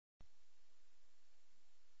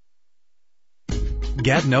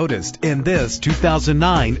Get noticed in this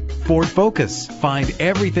 2009 Ford Focus. Find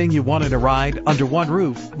everything you want in a ride under one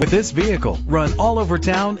roof with this vehicle. Run all over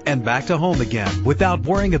town and back to home again without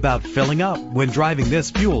worrying about filling up when driving this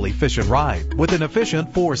fuel-efficient ride. With an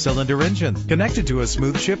efficient 4-cylinder engine connected to a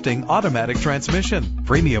smooth shifting automatic transmission.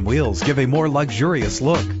 Premium wheels give a more luxurious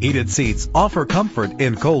look. Heated seats offer comfort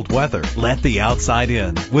in cold weather. Let the outside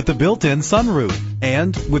in with the built-in sunroof.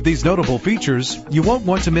 And with these notable features, you won't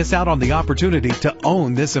want to miss out on the opportunity to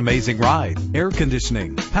own this amazing ride. Air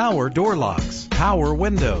conditioning, power door locks, power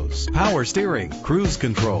windows, power steering, cruise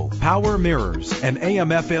control, power mirrors, an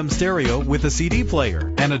AM/FM stereo with a CD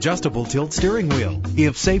player, and adjustable tilt steering wheel.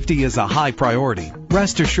 If safety is a high priority,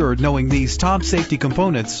 rest assured knowing these top safety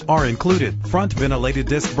components are included: front ventilated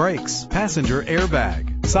disc brakes, passenger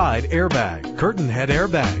airbag, side airbag, curtain head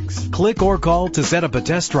airbags. Click or call to set up a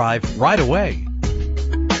test drive right away.